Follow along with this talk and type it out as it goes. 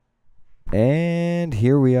And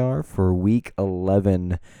here we are for week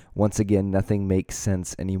 11. Once again, nothing makes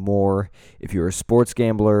sense anymore. If you're a sports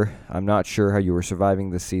gambler, I'm not sure how you were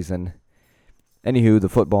surviving this season. Anywho, the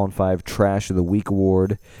Football in 5 Trash of the Week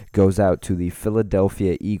award goes out to the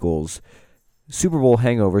Philadelphia Eagles. Super Bowl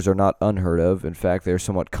hangovers are not unheard of. In fact, they're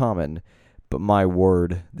somewhat common. But my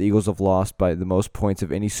word, the Eagles have lost by the most points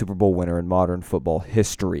of any Super Bowl winner in modern football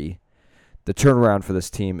history. The turnaround for this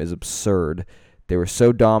team is absurd. They were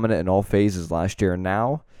so dominant in all phases last year, and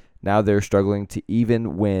now they're struggling to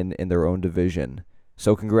even win in their own division.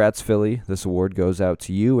 So congrats, Philly. This award goes out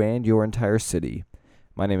to you and your entire city.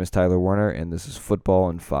 My name is Tyler Warner, and this is Football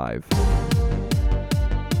in 5.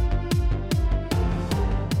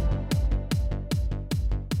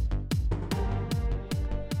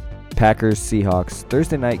 Packers-Seahawks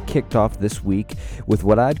Thursday night kicked off this week with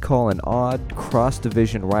what I'd call an odd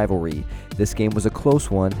cross-division rivalry. This game was a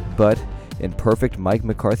close one, but in perfect Mike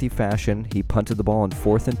McCarthy fashion, he punted the ball on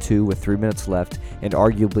 4th and 2 with 3 minutes left and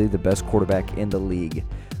arguably the best quarterback in the league.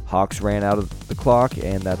 Hawks ran out of the clock,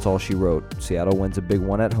 and that's all she wrote. Seattle wins a big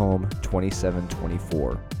one at home,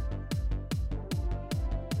 27-24.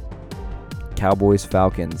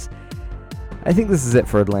 Cowboys-Falcons. I think this is it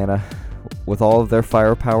for Atlanta. With all of their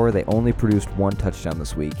firepower, they only produced one touchdown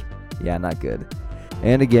this week. Yeah, not good.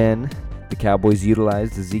 And again, the Cowboys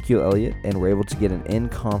utilized Ezekiel Elliott and were able to get an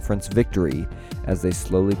in-conference victory as they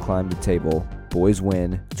slowly climbed the table. Boys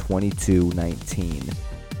win 22-19.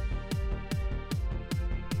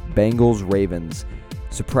 Bengals-Ravens.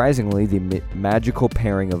 Surprisingly, the magical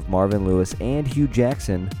pairing of Marvin Lewis and Hugh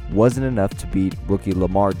Jackson wasn't enough to beat rookie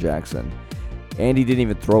Lamar Jackson. And he didn't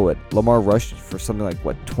even throw it. Lamar rushed for something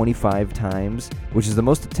like, 25 times, which is the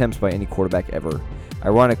most attempts by any quarterback ever.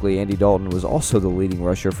 Ironically, Andy Dalton was also the leading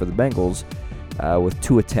rusher for the Bengals with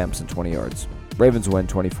 2 attempts and 20 yards. Ravens win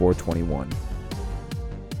 24-21.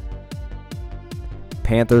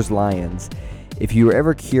 Panthers-Lions. If you were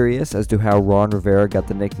ever curious as to how Ron Rivera got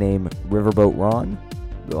the nickname Riverboat Ron,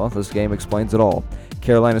 well, this game explains it all.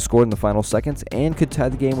 Carolina scored in the final seconds and could tie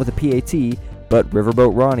the game with a PAT, but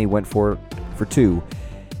Riverboat Ronnie went for 2.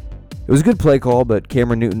 It was a good play call, but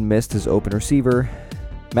Cameron Newton missed his open receiver.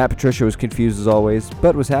 Matt Patricia was confused as always,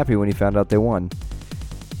 but was happy when he found out they won.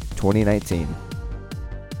 2019.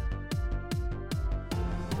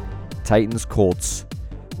 Titans-Colts.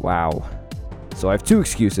 Wow. So I have 2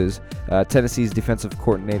 excuses. Tennessee's defensive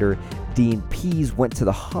coordinator, Dean Pease, went to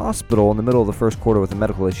the hospital in the middle of the first quarter with a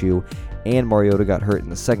medical issue, and Mariota got hurt in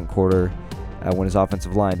the second quarter when his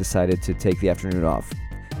offensive line decided to take the afternoon off.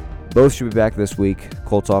 Both should be back this week.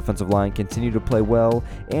 Colts' offensive line continued to play well,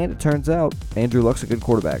 and it turns out Andrew Luck's a good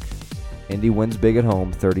quarterback. Indy wins big at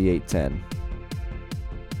home, 38-10.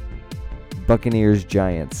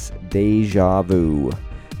 Buccaneers-Giants, deja vu.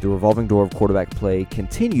 The revolving door of quarterback play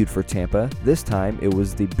continued for Tampa. This time, it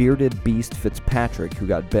was the bearded beast Fitzpatrick who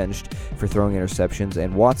got benched for throwing interceptions,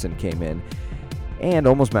 and Watson came in and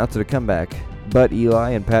almost mounted a comeback. But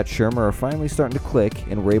Eli and Pat Shurmur are finally starting to click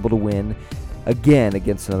and were able to win again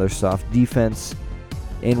against another soft defense.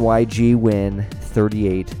 NYG win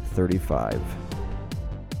 38-35.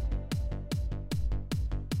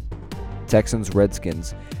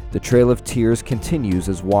 Texans-Redskins. The trail of tears continues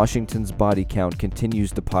as Washington's body count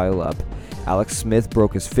continues to pile up. Alex Smith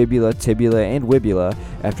broke his fibula, tibia, and wibula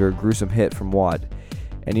after a gruesome hit from Watt.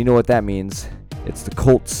 And you know what that means. It's the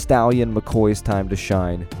Colt Stallion McCoy's time to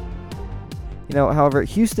shine. However,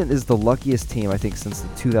 Houston is the luckiest team, I think, since the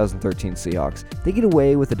 2013 Seahawks. They get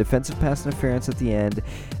away with a defensive pass interference at the end,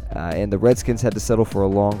 and the Redskins had to settle for a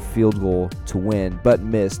long field goal to win, but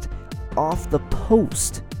missed off the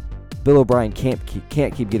post. Bill O'Brien can't keep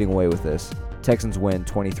getting away with this. Texans win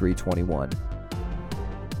 23-21.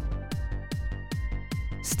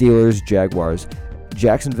 Steelers-Jaguars.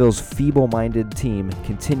 Jacksonville's feeble-minded team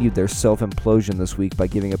continued their self-implosion this week by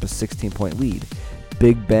giving up a 16-point lead.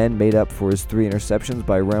 Big Ben made up for his 3 interceptions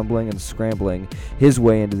by rumbling and scrambling his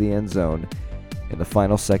way into the end zone in the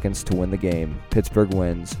final seconds to win the game. Pittsburgh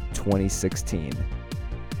wins 2016.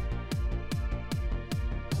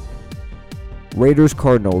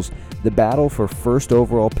 Raiders-Cardinals. The battle for first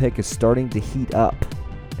overall pick is starting to heat up.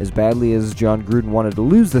 As badly as John Gruden wanted to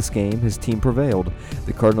lose this game, his team prevailed.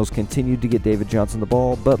 The Cardinals continued to get David Johnson the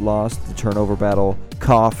ball, but lost the turnover battle.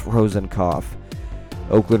 Cough, Rosen, cough.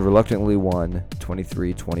 Oakland reluctantly won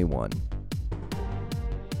 23-21.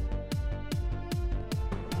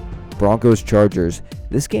 Broncos-Chargers.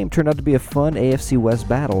 This game turned out to be a fun AFC West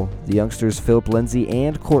battle. The youngsters Philip Lindsay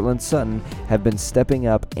and Cortland Sutton have been stepping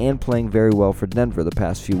up and playing very well for Denver the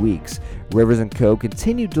past few weeks. Rivers and co.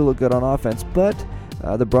 continued to look good on offense, but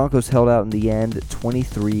the Broncos held out in the end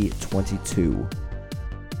 23-22.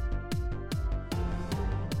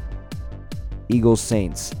 Eagles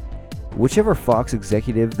Saints. Whichever Fox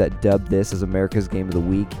executive that dubbed this as America's Game of the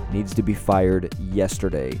Week needs to be fired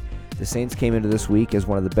yesterday. The Saints came into this week as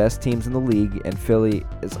one of the best teams in the league, and Philly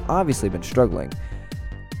has obviously been struggling.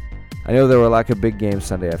 I know there were a lack of big games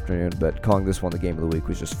Sunday afternoon, but calling this one the Game of the Week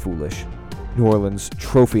was just foolish. New Orleans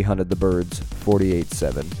trophy hunted the Birds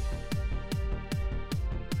 48-7.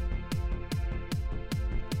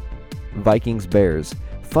 Vikings-Bears.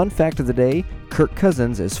 Fun fact of the day, Kirk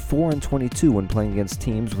Cousins is 4-22 when playing against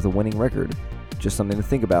teams with a winning record. Just something to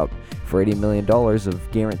think about. For $80 million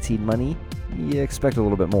of guaranteed money, you expect a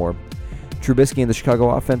little bit more. Trubisky and the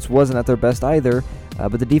Chicago offense wasn't at their best either,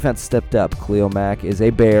 but the defense stepped up. Khalil Mack is a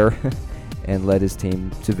Bear and led his team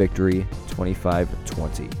to victory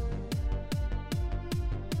 25-20.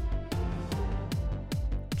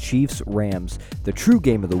 Chiefs-Rams. The true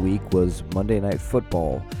game of the week was Monday Night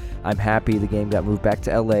Football. I'm happy the game got moved back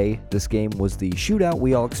to LA. This game was the shootout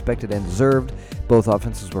we all expected and deserved. Both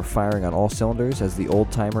offenses were firing on all cylinders as the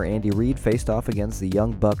old-timer Andy Reid faced off against the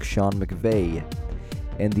young buck Sean McVay.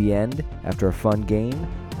 In the end, after a fun game,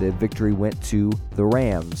 the victory went to the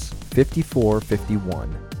Rams,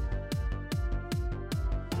 54-51.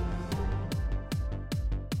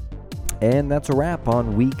 And that's a wrap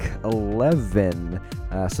on Week 11.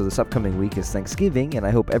 So this upcoming week is Thanksgiving, and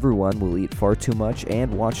I hope everyone will eat far too much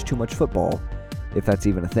and watch too much football, if that's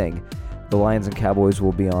even a thing. The Lions and Cowboys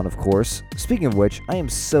will be on, of course. Speaking of which, I am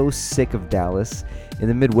so sick of Dallas. In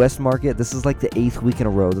the Midwest market, this is like the 8th week in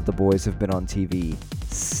a row that the boys have been on TV.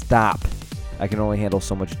 Stop. I can only handle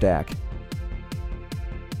so much Dak.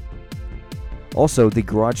 Also, the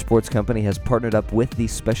Garage Sports Company has partnered up with the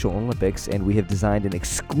Special Olympics, and we have designed an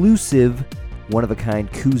exclusive,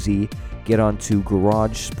 one-of-a-kind koozie. Get on to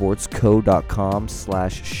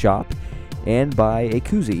garagesportsco.com/shop and buy a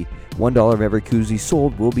koozie. $1 of every koozie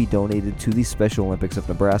sold will be donated to the Special Olympics of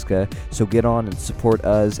Nebraska, so get on and support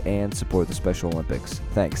us and support the Special Olympics.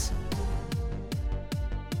 Thanks.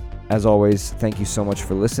 As always, thank you so much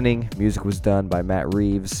for listening. Music was done by Matt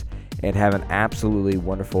Reeves, and have an absolutely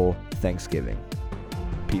wonderful Thanksgiving.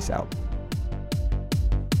 Peace out.